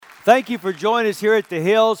Thank you for joining us here at the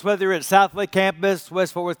Hills, whether you're at Southlake Campus,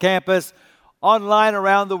 West Fort Worth Campus, online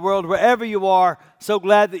around the world, wherever you are. So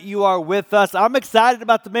glad that you are with us. I'm excited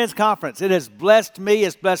about the men's conference. It has blessed me.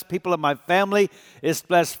 It's blessed people in my family. It's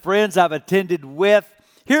blessed friends I've attended with.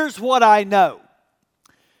 Here's what I know.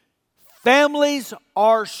 Families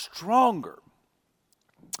are stronger.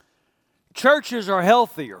 Churches are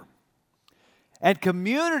healthier. And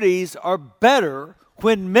communities are better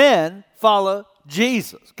when men follow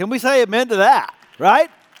Jesus. Can we say amen to that, right?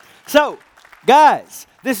 So, guys,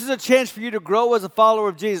 this is a chance for you to grow as a follower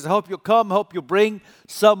of Jesus. I hope you'll come. I hope you'll bring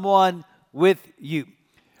someone with you.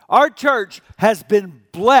 Our church has been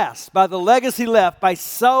blessed by the legacy left by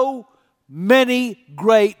so many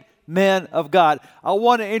great men of God. I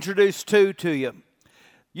want to introduce two to you.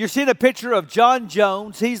 You're seeing a picture of John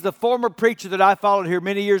Jones. He's the former preacher that I followed here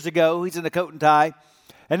many years ago. He's in a coat and tie.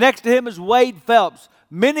 And next to him is Wade Phelps.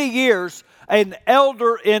 Many years an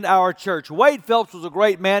elder in our church. Wade Phelps was a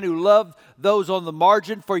great man who loved those on the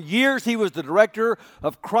margin. For years, he was the director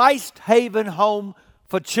of Christ Haven Home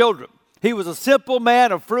for Children. He was a simple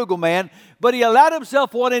man, a frugal man, but he allowed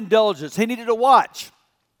himself one indulgence. He needed a watch.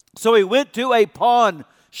 So he went to a pawn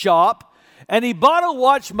shop, and he bought a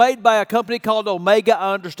watch made by a company called Omega.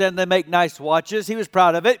 I understand they make nice watches. He was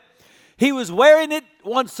proud of it. He was wearing it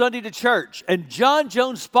one Sunday to church, and John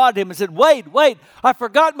Jones spotted him and said, Wade, I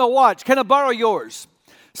forgot my watch. Can I borrow yours?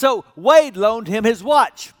 So Wade loaned him his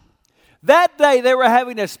watch. That day, they were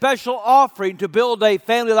having a special offering to build a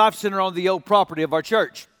family life center on the old property of our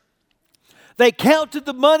church. They counted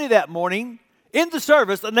the money that morning in the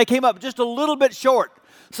service, and they came up just a little bit short.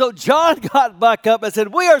 So John got back up and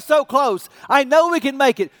said, we are so close. I know we can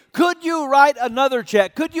make it. Could you write another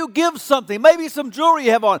check? Could you give something? Maybe some jewelry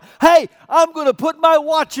you have on. Hey, I'm going to put my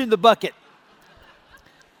watch in the bucket.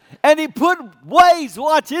 And he put Wade's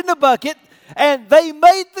watch in the bucket, and they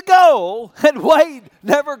made the goal, and Wade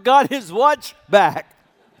never got his watch back.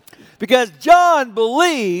 Because John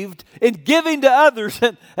believed in giving to others,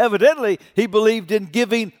 and evidently he believed in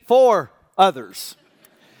giving for others.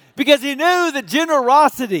 Because he knew that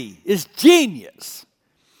generosity is genius.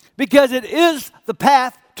 Because it is the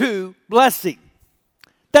path to blessing.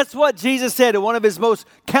 That's what Jesus said in one of his most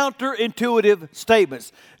counterintuitive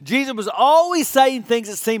statements. Jesus was always saying things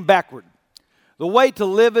that seemed backward. The way to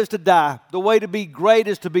live is to die. The way to be great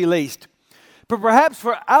is to be least. But perhaps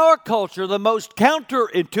for our culture, the most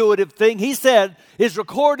counterintuitive thing he said is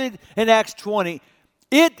recorded in Acts 20.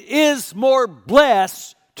 It is more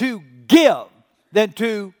blessed to give than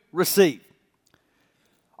to receive.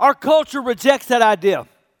 Our culture rejects that idea.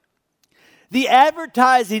 The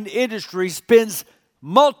advertising industry spends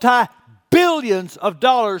multi-billions of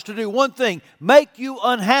dollars to do one thing, make you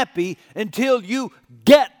unhappy until you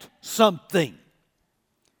get something.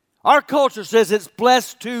 Our culture says it's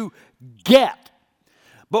blessed to get.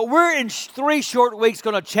 But we're in 3 short weeks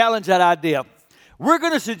going to challenge that idea. We're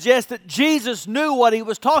going to suggest that Jesus knew what he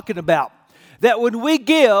was talking about. That when we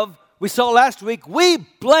give, we saw last week, we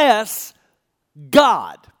bless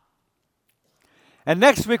God. And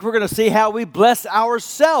next week, we're going to see how we bless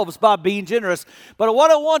ourselves by being generous. But what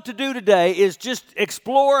I want to do today is just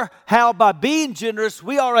explore how by being generous,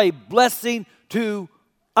 we are a blessing to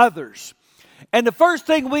others. And the first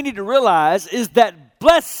thing we need to realize is that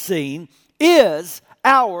blessing is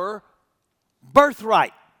our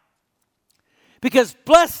birthright. Because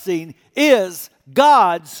blessing is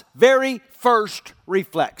God's very first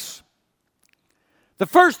reflex. The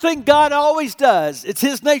first thing God always does, it's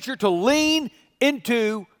his nature to lean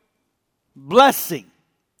into blessing.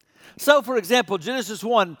 So, for example, Genesis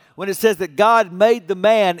 1, when it says that God made the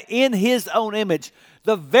man in his own image,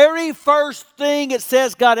 the very first thing it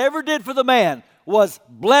says God ever did for the man was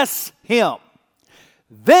bless him.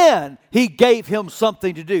 Then he gave him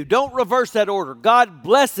something to do. Don't reverse that order. God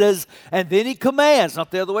blesses and then he commands, not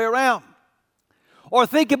the other way around. Or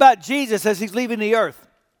think about Jesus as he's leaving the earth.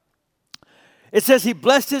 It says he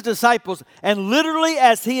blessed his disciples, and literally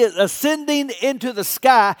as he is ascending into the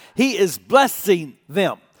sky, he is blessing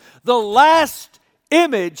them. The last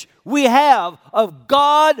image we have of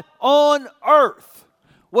God on earth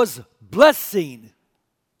was blessing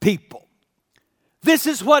people. This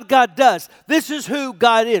is what God does. This is who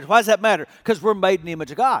God is. Why does that matter? Because we're made in the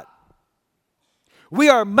image of God. We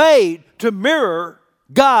are made to mirror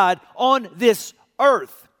God on this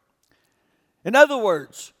earth. In other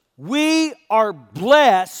words, we are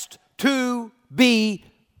blessed to be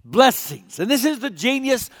blessings. And this is the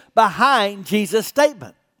genius behind Jesus'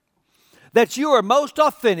 statement. That you are most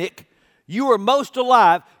authentic, you are most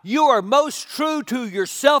alive, you are most true to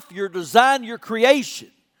yourself, your design, your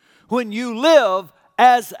creation, when you live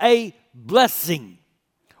as a blessing.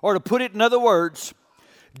 Or to put it in other words,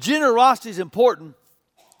 generosity is important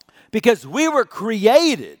because we were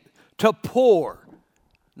created to pour,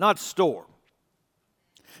 not store.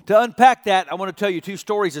 To unpack that, I want to tell you two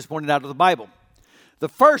stories this morning out of the Bible. The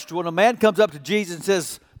first one, a man comes up to Jesus and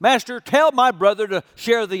says, Master, tell my brother to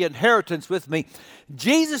share the inheritance with me.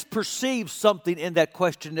 Jesus perceived something in that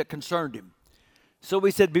question that concerned him. So he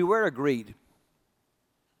said, beware of greed.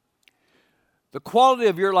 The quality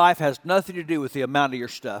of your life has nothing to do with the amount of your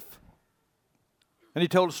stuff. And he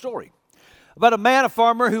told a story about a man, a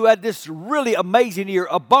farmer, who had this really amazing year,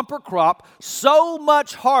 a bumper crop, so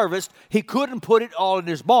much harvest, he couldn't put it all in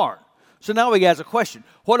his barn. So now he has a question.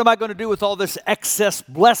 What am I going to do with all this excess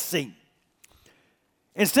blessing?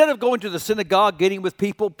 Instead of going to the synagogue, getting with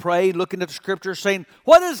people, praying, looking at the scriptures, saying,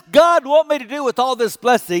 what does God want me to do with all this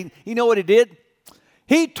blessing? You know what he did?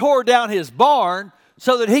 He tore down his barn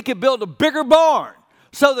so that he could build a bigger barn,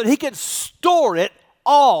 so that he could store it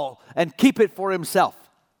all and keep it for himself.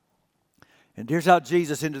 And here's how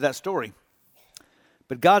Jesus ended that story.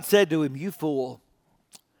 But God said to him, you fool,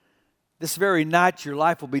 this very night your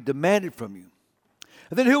life will be demanded from you.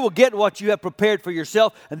 And then who will get what you have prepared for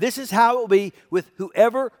yourself? And this is how it will be with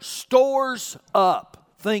whoever stores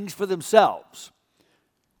up things for themselves,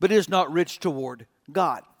 but is not rich toward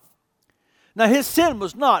God. Now his sin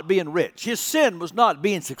was not being rich. His sin was not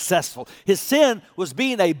being successful. His sin was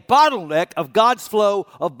being a bottleneck of God's flow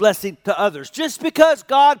of blessing to others. Just because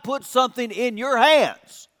God put something in your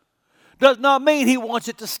hands does not mean he wants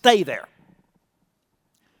it to stay there.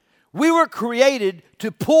 We were created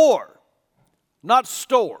to pour, not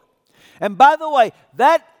store. And by the way,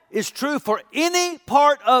 that is true for any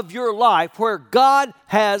part of your life where God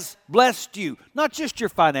has blessed you, not just your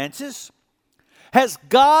finances. Has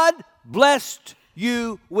God blessed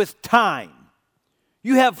you with time?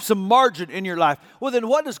 You have some margin in your life. Well, then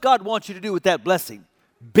what does God want you to do with that blessing?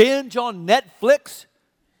 Binge on Netflix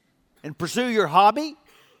and pursue your hobby?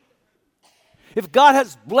 If God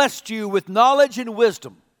has blessed you with knowledge and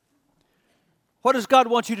wisdom, what does God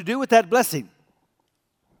want you to do with that blessing?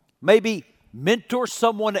 Maybe mentor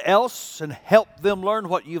someone else and help them learn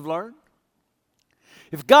what you've learned?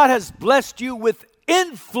 If God has blessed you with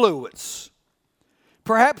influence,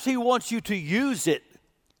 perhaps he wants you to use it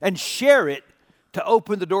and share it to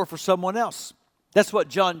open the door for someone else. That's what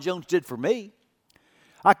John Jones did for me.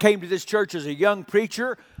 I came to this church as a young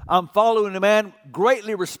preacher. I'm following a man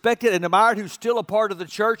greatly respected and admired who's still a part of the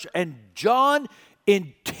church. And John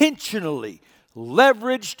intentionally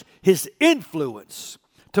leveraged his influence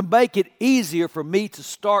to make it easier for me to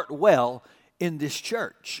start well in this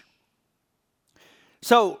church.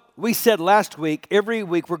 So we said last week, every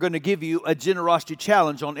week we're going to give you a generosity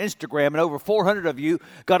challenge on Instagram. And over 400 of you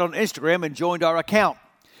got on Instagram and joined our account.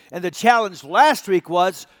 And the challenge last week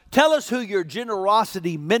was, tell us who your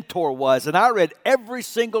generosity mentor was. And I read every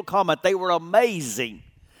single comment. They were amazing.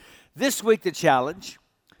 This week the challenge,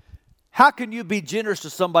 how can you be generous to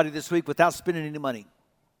somebody this week without spending any money?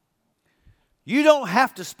 You don't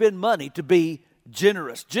have to spend money to be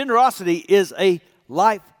generous. Generosity is a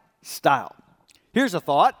lifestyle. Here's a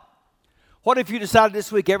thought. What if you decided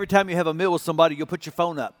this week, every time you have a meal with somebody, you'll put your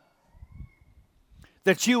phone up?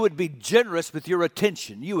 That you would be generous with your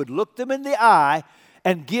attention. You would look them in the eye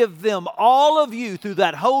and give them all of you through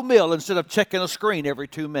that whole meal instead of checking a screen every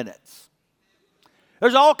 2 minutes.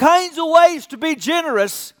 There's all kinds of ways to be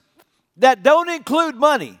generous that don't include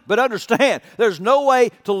money. But understand, there's no way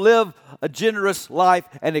to live a generous life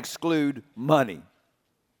and exclude money.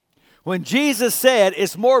 When Jesus said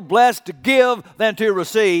it's more blessed to give than to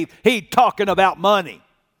receive, he's talking about money.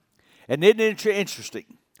 And isn't it interesting?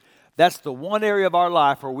 That's the one area of our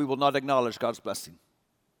life where we will not acknowledge God's blessing.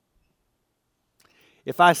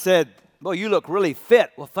 If I said, well, you look really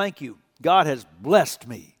fit. Well, thank you. God has blessed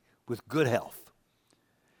me with good health.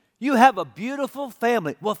 You have a beautiful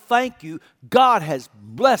family. Well, thank you. God has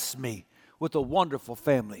blessed me with a wonderful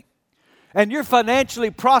family. And you're financially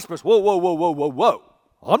prosperous. Whoa, whoa, whoa, whoa, whoa, whoa.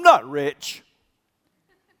 I'm not rich.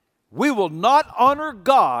 We will not honor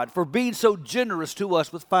God for being so generous to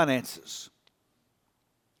us with finances.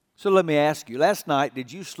 So let me ask you, last night,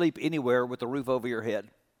 did you sleep anywhere with a roof over your head?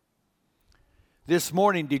 This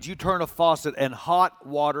morning, did you turn a faucet and hot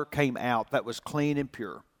water came out that was clean and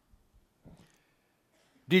pure?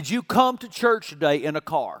 Did you come to church today in a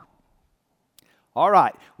car? All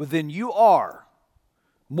right, well then you are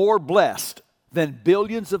more blessed than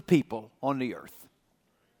billions of people on the earth.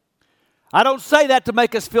 I don't say that to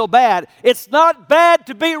make us feel bad. It's not bad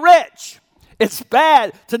to be rich. It's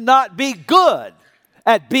bad to not be good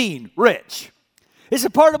at being rich. It's a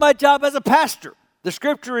part of my job as a pastor. The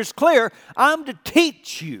scripture is clear. I'm to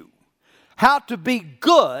teach you how to be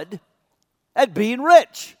good at being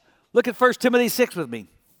rich. Look at 1 Timothy 6 with me.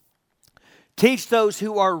 Teach those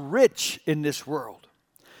who are rich in this world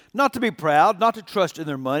not to be proud, not to trust in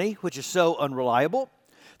their money, which is so unreliable.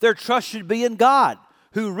 Their trust should be in God,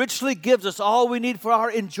 who richly gives us all we need for our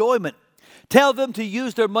enjoyment. Tell them to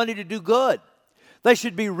use their money to do good. They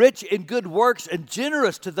should be rich in good works and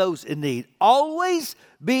generous to those in need, always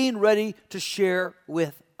being ready to share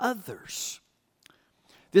with others.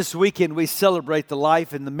 This weekend, we celebrate the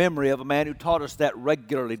life and the memory of a man who taught us that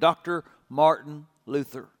regularly, Dr. Martin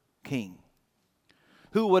Luther King,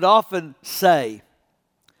 who would often say,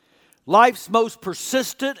 life's most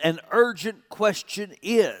persistent and urgent question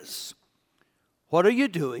is, what are you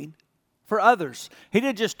doing for others? He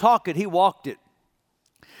didn't just talk it, he walked it.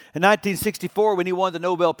 In 1964, when he won the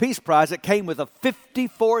Nobel Peace Prize, it came with a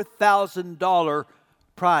 $54,000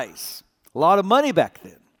 prize. A lot of money back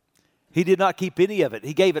then. He did not keep any of it.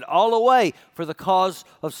 He gave it all away for the cause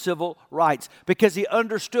of civil rights because he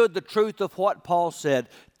understood the truth of what Paul said.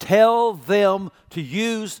 Tell them to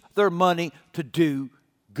use their money to do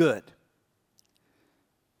good.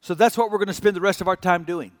 So that's what we're going to spend the rest of our time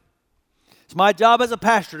doing. It's my job as a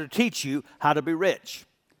pastor to teach you how to be rich,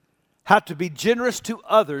 how to be generous to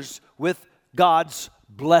others with God's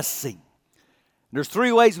blessing. There's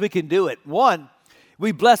 3 ways we can do it. 1,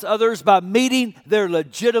 we bless others by meeting their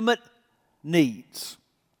legitimate needs.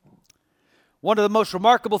 One of the most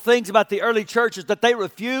remarkable things about the early church is that they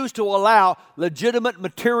refused to allow legitimate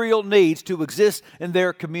material needs to exist in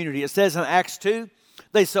their community. It says in Acts 2,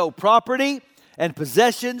 they sold property and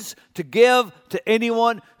possessions to give to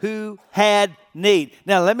anyone who had need.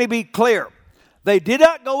 Now, let me be clear. They did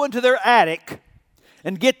not go into their attic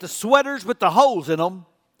and get the sweaters with the holes in them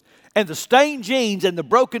and the stained jeans and the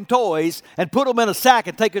broken toys and put them in a sack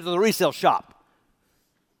and take it to the resale shop.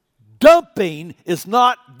 Dumping is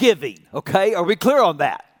not giving, okay? Are we clear on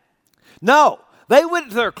that? No. They went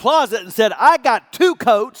into their closet and said, I got 2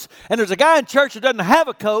 coats, and there's a guy in church that doesn't have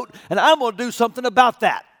a coat, and I'm going to do something about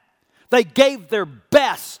that. They gave their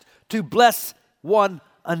best to bless one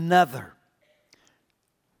another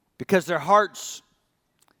because their hearts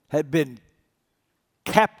had been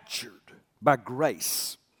captured by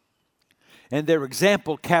grace. And their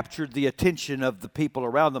example captured the attention of the people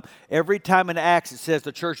around them. Every time in Acts it says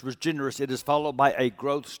the church was generous, it is followed by a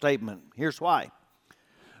growth statement. Here's why.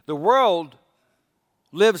 The world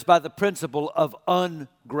lives by the principle of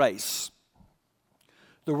ungrace.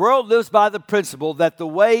 The world lives by the principle that the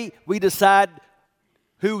way we decide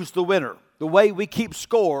who's the winner, the way we keep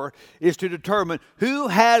score, is to determine who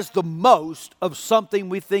has the most of something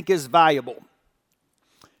we think is valuable.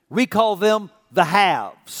 We call them the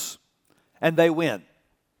haves. And they win.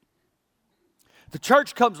 The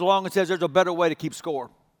church comes along and says there's a better way to keep score.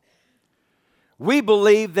 We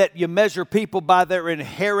believe that you measure people by their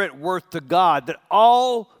inherent worth to God, that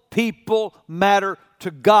all people matter to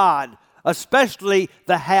God, especially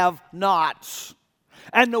the have-nots.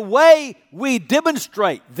 And the way we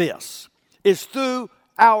demonstrate this is through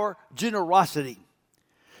our generosity.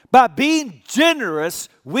 By being generous,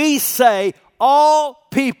 we say all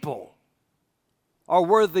people are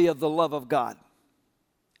worthy of the love of God.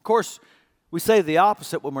 Of course, we say the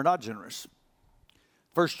opposite when we're not generous.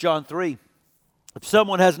 1 John 3, if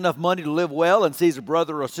someone has enough money to live well and sees a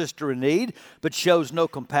brother or sister in need, but shows no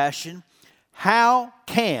compassion, how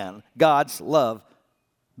can God's love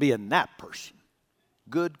be in that person?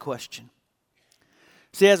 Good question.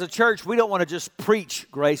 See, as a church, we don't want to just preach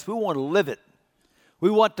grace. We want to live it. We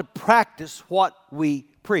want to practice what we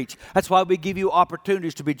preach. That's why we give you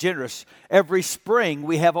opportunities to be generous. Every spring,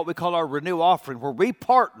 we have what we call our Renew Offering, where we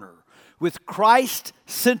partner with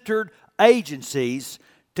Christ-centered agencies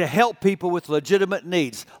to help people with legitimate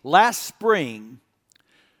needs. Last spring,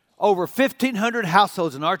 over 1,500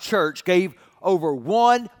 households in our church gave over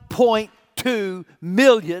 $1.2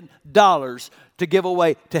 million to give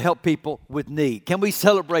away to help people with need. Can we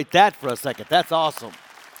celebrate that for a second? That's awesome.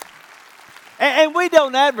 And we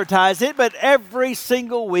don't advertise it, but every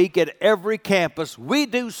single week at every campus, we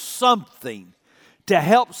do something to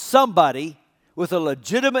help somebody with a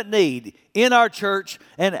legitimate need in our church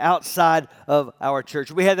and outside of our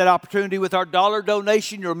church. We had that opportunity with our dollar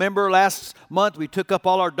donation. You remember last month we took up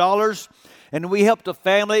all our dollars and we helped a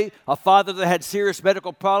family, a father that had serious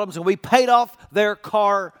medical problems, and we paid off their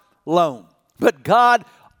car loan. But God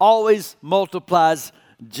always multiplies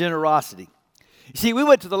generosity. You see, we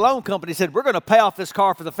went to the loan company and said, we're going to pay off this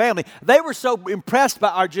car for the family. They were so impressed by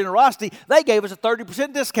our generosity, they gave us a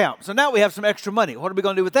 30% discount. So now we have some extra money. What are we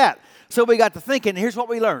going to do with that? So we got to thinking, and here's what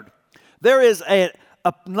we learned. There is a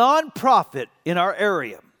nonprofit in our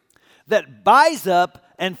area that buys up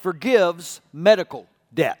and forgives medical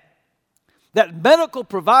debt. That medical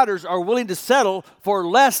providers are willing to settle for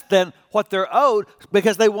less than what they're owed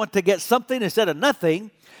because they want to get something instead of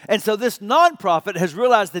nothing. And so this nonprofit has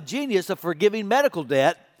realized the genius of forgiving medical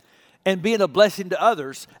debt and being a blessing to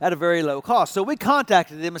others at a very low cost. So we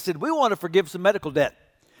contacted them and said, we want to forgive some medical debt.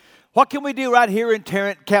 What can we do right here in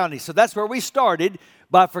Tarrant County? So that's where we started,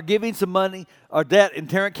 by forgiving some money or debt in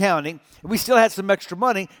Tarrant County. We still had some extra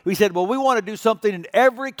money. We said, well, we want to do something in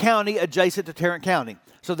every county adjacent to Tarrant County.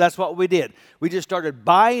 So that's what we did. We just started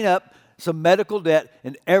buying up some medical debt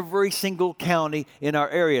in every single county in our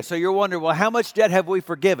area. So you're wondering, well, how much debt have we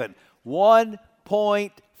forgiven?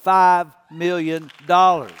 $1.5 million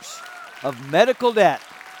of medical debt.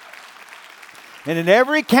 And in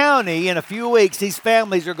every county, in a few weeks, these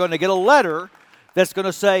families are going to get a letter that's going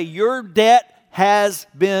to say, your debt has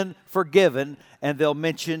been forgiven, and they'll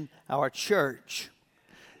mention our church.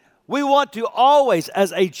 We want to always,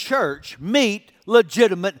 as a church, meet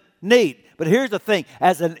legitimate need. But here's the thing,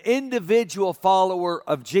 as an individual follower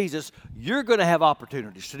of Jesus, you're going to have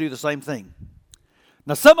opportunities to do the same thing.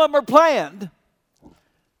 Now, some of them are planned,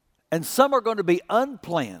 and some are going to be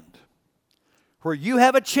unplanned, where you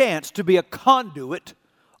have a chance to be a conduit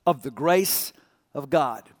of the grace of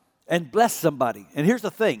God and bless somebody. And here's the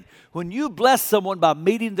thing, when you bless someone by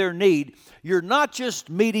meeting their need, you're not just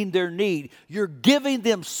meeting their need, you're giving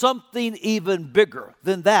them something even bigger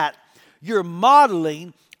than that. You're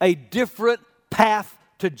modeling a different path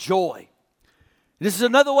to joy. This is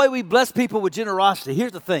another way we bless people with generosity.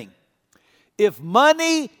 Here's the thing, if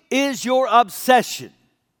money is your obsession,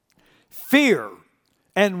 fear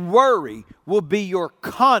and worry will be your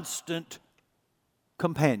constant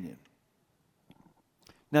companion.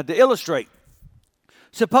 Now, to illustrate,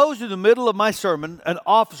 suppose in the middle of my sermon, an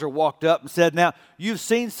officer walked up and said, now, you've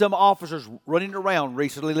seen some officers running around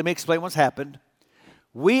recently. Let me explain what's happened.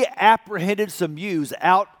 We apprehended some youths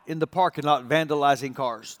out in the parking lot vandalizing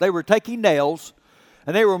cars. They were taking nails,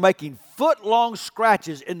 and they were making foot-long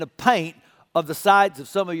scratches in the paint of the sides of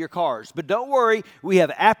some of your cars. But don't worry, we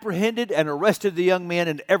have apprehended and arrested the young men,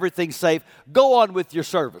 and everything's safe. Go on with your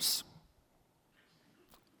service.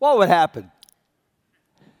 What would happen?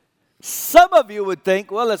 Some of you would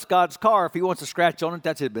think, well, it's God's car. If he wants to scratch on it,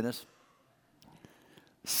 that's his business.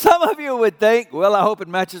 Some of you would think, well, I hope it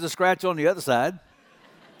matches the scratch on the other side.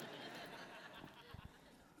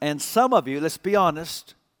 And some of you, let's be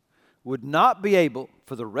honest, would not be able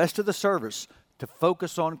for the rest of the service to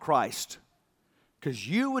focus on Christ, because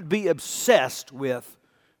you would be obsessed with,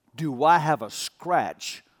 do I have a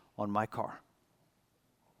scratch on my car?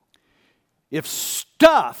 If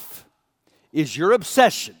stuff is your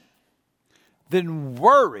obsession, then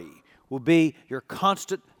worry will be your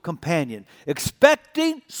constant companion.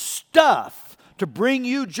 Expecting stuff to bring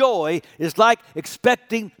you joy is like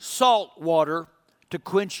expecting salt water to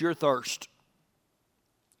quench your thirst.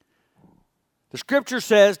 The scripture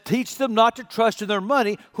says, teach them not to trust in their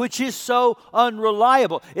money, which is so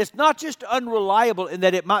unreliable. It's not just unreliable in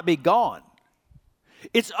that it might be gone.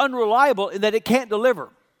 It's unreliable in that it can't deliver.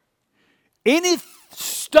 Any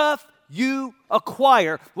stuff you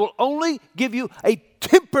acquire will only give you a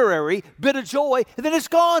temporary bit of joy, and then it's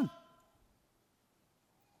gone.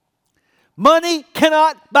 Money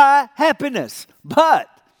cannot buy happiness, but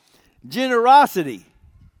generosity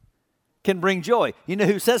can bring joy. You know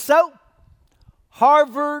who says so?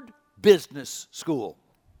 Harvard Business School.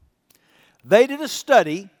 They did a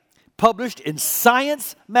study published in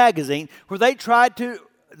Science magazine where they tried to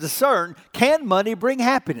discern, can money bring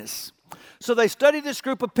happiness? So they studied this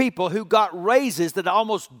group of people who got raises that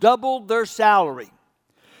almost doubled their salary.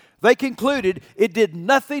 They concluded it did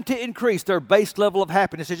nothing to increase their base level of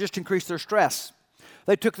happiness. It just increased their stress.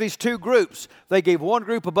 They took these two groups. They gave one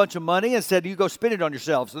group a bunch of money and said, you go spend it on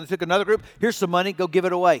yourselves. And they took another group, here's some money, go give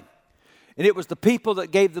it away. And it was the people that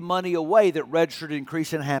gave the money away that registered an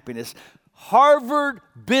increase in happiness. Harvard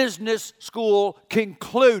Business School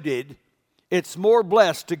concluded it's more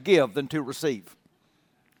blessed to give than to receive.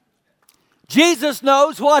 Jesus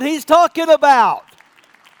knows what he's talking about.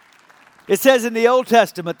 It says in the Old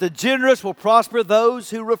Testament, the generous will prosper, those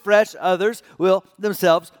who refresh others will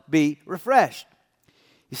themselves be refreshed.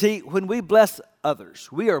 You see, when we bless others,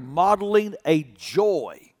 we are modeling a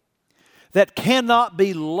joy that cannot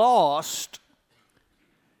be lost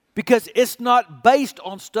because it's not based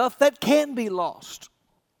on stuff that can be lost.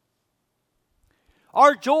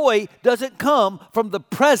 Our joy doesn't come from the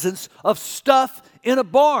presence of stuff in a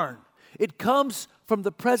barn. It comes from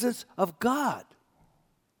the presence of God.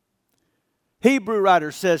 Hebrew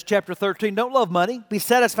writer says, chapter 13, don't love money. Be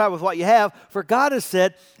satisfied with what you have. For God has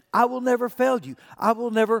said, I will never fail you. I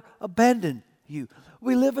will never abandon you.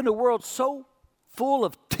 We live in a world so full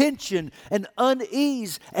of tension and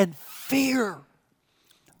unease and fear.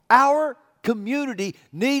 Our community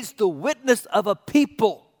needs the witness of a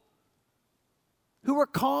people who are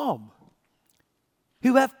calm,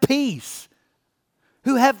 who have peace,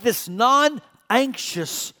 who have this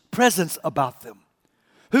non-anxious presence about them,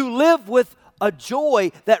 who live with a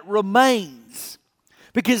joy that remains.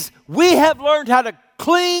 Because we have learned how to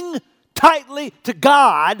cling tightly to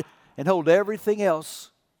God and hold everything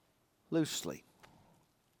else loosely.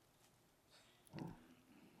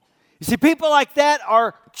 You see, people like that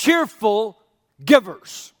are cheerful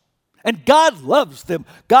givers. And God loves them.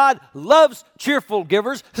 God loves cheerful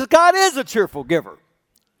givers because God is a cheerful giver.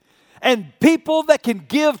 And people that can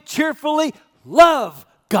give cheerfully love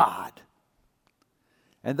God.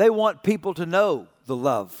 And they want people to know the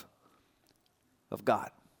love of God.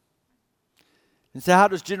 And so how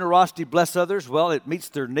does generosity bless others? Well, it meets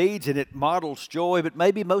their needs and it models joy, but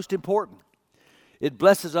maybe most important, it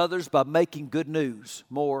blesses others by making good news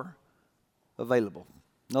more available.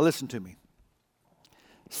 Now listen to me.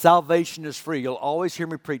 Salvation is free. You'll always hear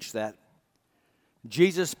me preach that.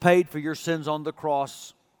 Jesus paid for your sins on the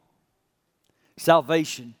cross.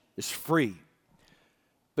 Salvation is free.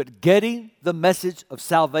 But getting the message of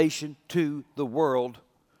salvation to the world,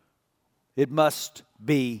 it must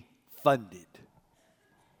be funded.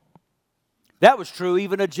 That was true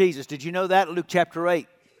even of Jesus. Did you know that? Luke chapter 8.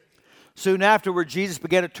 Soon afterward, Jesus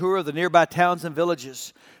began a tour of the nearby towns and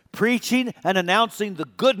villages, preaching and announcing the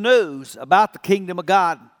good news about the kingdom of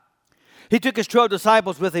God. He took his 12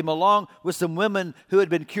 disciples with him, along with some women who had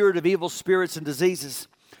been cured of evil spirits and diseases.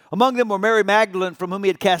 Among them were Mary Magdalene, from whom he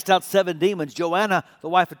had cast out 7 demons, Joanna, the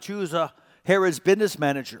wife of Chuza, Herod's business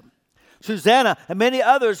manager, Susanna, and many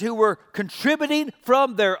others who were contributing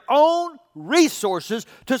from their own resources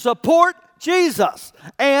to support Jesus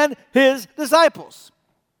and his disciples.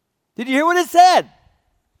 Did you hear what it said?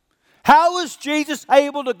 How was Jesus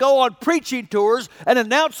able to go on preaching tours and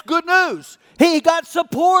announce good news? He got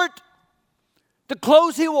support. The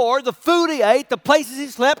clothes he wore, the food he ate, the places he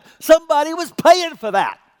slept, somebody was paying for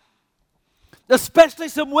that. Especially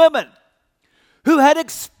some women who had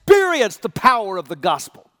experienced the power of the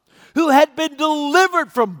gospel, who had been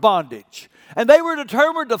delivered from bondage. And they were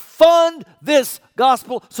determined to fund this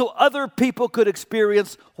gospel so other people could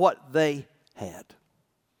experience what they had.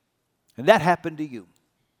 And that happened to you.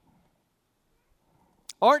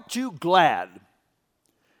 Aren't you glad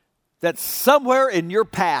that somewhere in your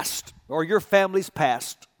past or your family's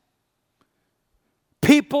past,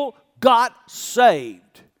 people got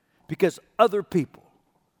saved because other people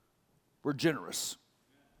were generous?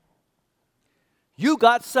 You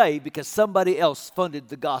got saved because somebody else funded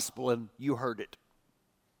the gospel and you heard it.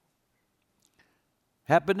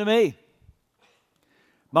 Happened to me.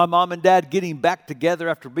 My mom and dad getting back together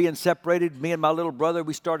after being separated, me and my little brother,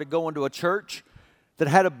 we started going to a church that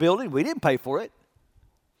had a building. We didn't pay for it.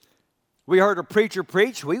 We heard a preacher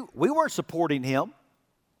preach. We weren't supporting him.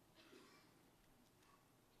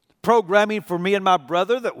 Programming for me and my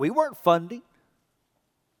brother that we weren't funding.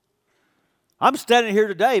 I'm standing here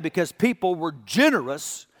today because people were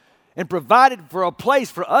generous and provided for a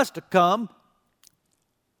place for us to come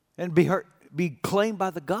and be claimed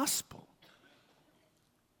by the gospel.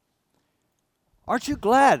 Aren't you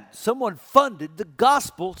glad someone funded the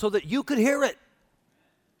gospel so that you could hear it?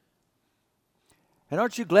 And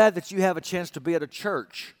aren't you glad that you have a chance to be at a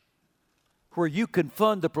church where you can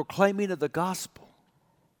fund the proclaiming of the gospel?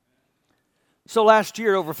 So last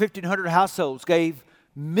year, over 1,500 households gave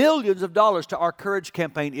millions of dollars to our Courage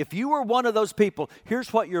campaign. If you were one of those people,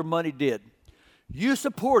 here's what your money did. You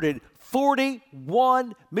supported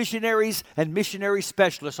 41 missionaries and missionary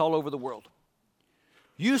specialists all over the world.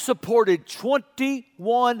 You supported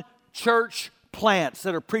 21 church plants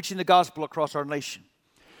that are preaching the gospel across our nation.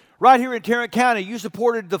 Right here in Tarrant County, you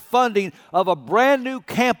supported the funding of a brand new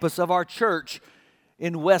campus of our church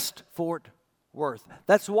in West Fort Worth.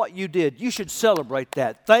 That's what you did. You should celebrate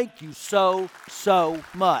that. Thank you so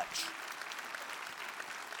much.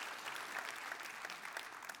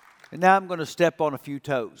 And now I'm going to step on a few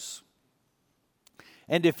toes.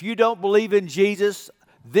 And if you don't believe in Jesus,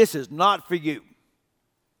 this is not for you.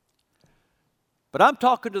 But I'm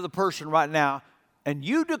talking to the person right now, and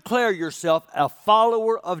you declare yourself a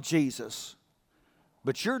follower of Jesus,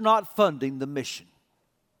 but you're not funding the mission.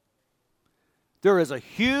 There is a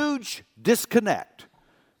huge disconnect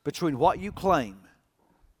between what you claim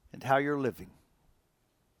and how you're living.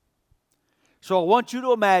 So I want you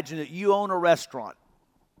to imagine that you own a restaurant,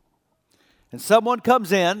 and someone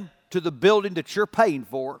comes in to the building that you're paying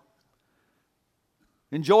for,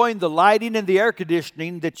 enjoying the lighting and the air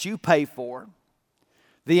conditioning that you pay for.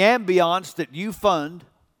 the ambiance that you fund,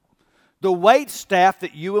 the wait staff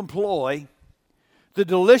that you employ, the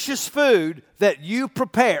delicious food that you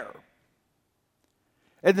prepare.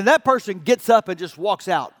 And then that person gets up and just walks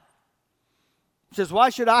out. Says, why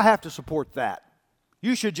should I have to support that?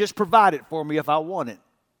 You should just provide it for me if I want it.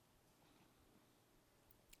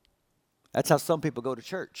 That's how some people go to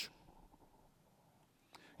church.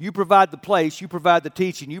 You provide the place, you provide the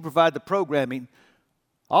teaching, you provide the programming.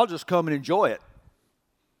 I'll just come and enjoy it.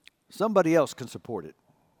 Somebody else can support it.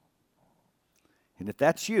 And if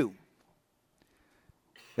that's you,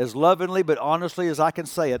 as lovingly but honestly as I can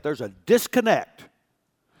say it, there's a disconnect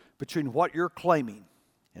between what you're claiming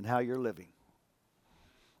and how you're living.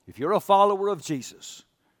 If you're a follower of Jesus,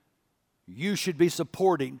 you should be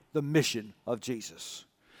supporting the mission of Jesus.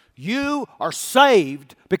 You are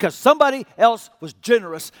saved because somebody else was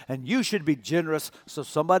generous, and you should be generous so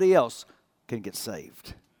somebody else can get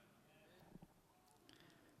saved.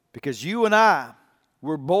 Because you and I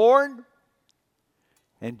were born,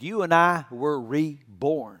 and you and I were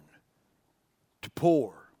reborn to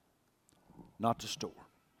pour, not to store.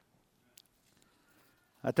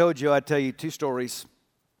 I told you I'd tell you two stories.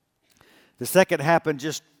 The second happened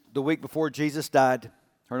just the week before Jesus died.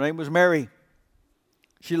 Her name was Mary.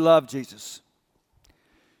 She loved Jesus.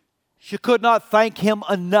 She could not thank him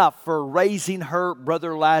enough for raising her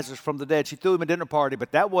brother Lazarus from the dead. She threw him a dinner party,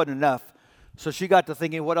 but that wasn't enough. So she got to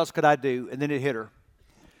thinking, what else could I do? And then it hit her.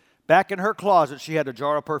 Back in her closet, she had a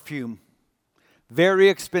jar of perfume. Very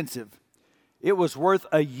expensive. It was worth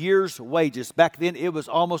a year's wages. Back then, it was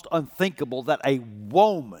almost unthinkable that a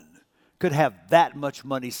woman could have that much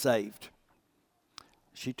money saved.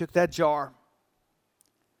 She took that jar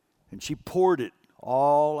and she poured it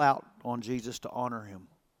all out on Jesus to honor him.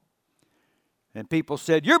 And people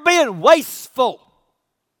said, you're being wasteful.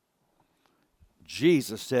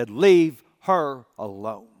 Jesus said, leave her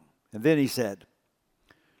alone. And then he said,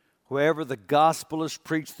 wherever the gospel is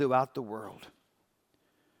preached throughout the world,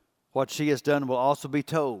 what she has done will also be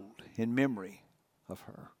told in memory of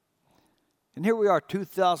her. And here we are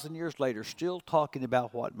 2,000 years later, still talking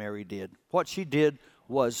about what Mary did. What she did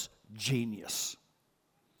was genius.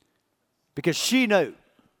 Because she knew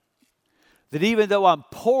that even though I'm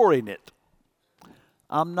pouring it,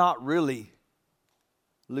 I'm not really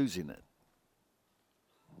losing it.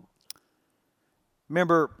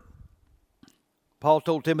 Remember, Paul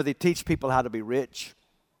told Timothy, teach people how to be rich.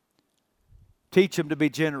 Teach them to be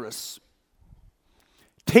generous.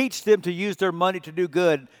 Teach them to use their money to do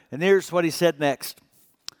good. And here's what he said next.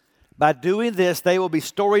 By doing this, they will be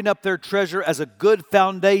storing up their treasure as a good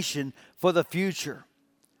foundation for the future,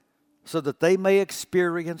 so that they may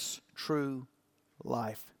experience true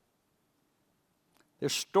life. They're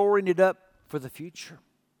storing it up for the future.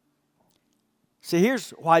 See, here's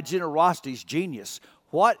why generosity is genius.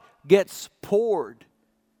 What gets poured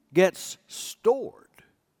gets stored.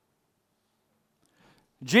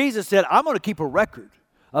 Jesus said, I'm going to keep a record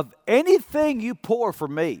of anything you pour for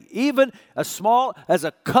me, even as small as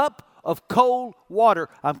a cup of cold water.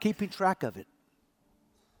 I'm keeping track of it.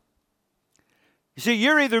 You see,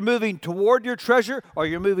 you're either moving toward your treasure or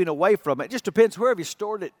you're moving away from it. It just depends where have you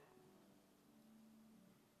stored it.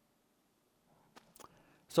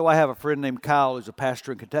 So I have a friend named Kyle who's a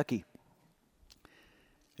pastor in Kentucky.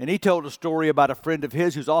 And he told a story about a friend of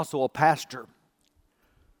his who's also a pastor,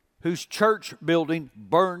 whose church building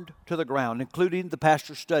burned to the ground, including the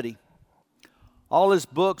pastor's study. All his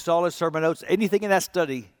books, all his sermon notes, anything in that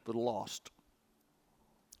study was lost.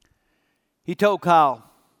 He told Kyle,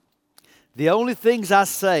 the only things I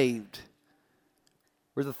saved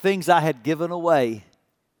were the things I had given away,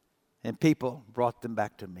 and people brought them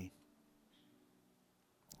back to me.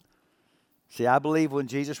 See, I believe when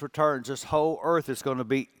Jesus returns, this whole earth is going to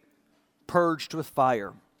be purged with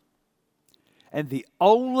fire. And the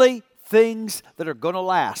only things that are going to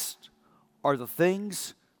last are the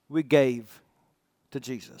things we gave to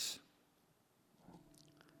Jesus.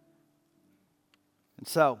 And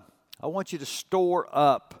so, I want you to store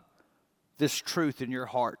up this truth in your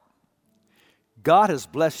heart. God has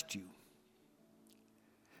blessed you.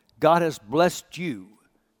 God has blessed you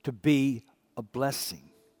to be a blessing.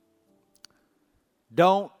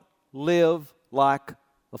 Don't live like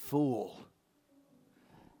a fool.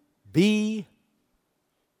 Be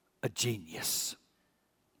a genius.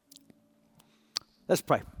 Let's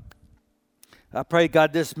pray. I pray,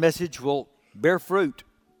 God, this message will bear fruit.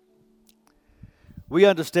 We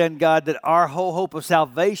understand, God, that our whole hope of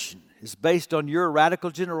salvation is based on your radical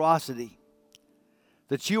generosity.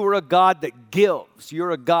 That you are a God that gives.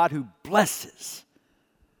 You're a God who blesses.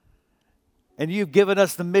 And you've given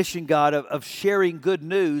us the mission, God, of sharing good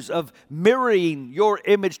news, of mirroring your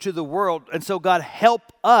image to the world. And so, God,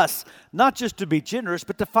 help us not just to be generous,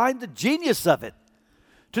 but to find the genius of it,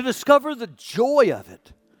 to discover the joy of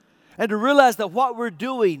it, and to realize that what we're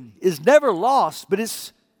doing is never lost, but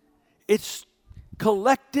it's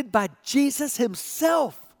collected by Jesus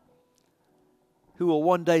himself, who will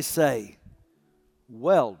one day say,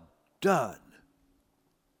 "Well done.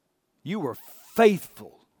 You were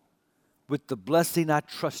faithful with the blessing I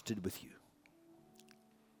trusted with you."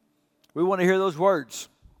 We want to hear those words.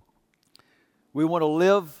 We want to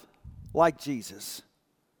live like Jesus.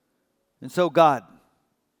 And so, God,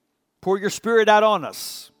 pour your Spirit out on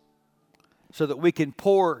us so that we can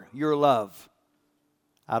pour your love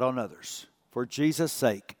out on others. For Jesus'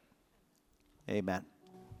 sake, amen.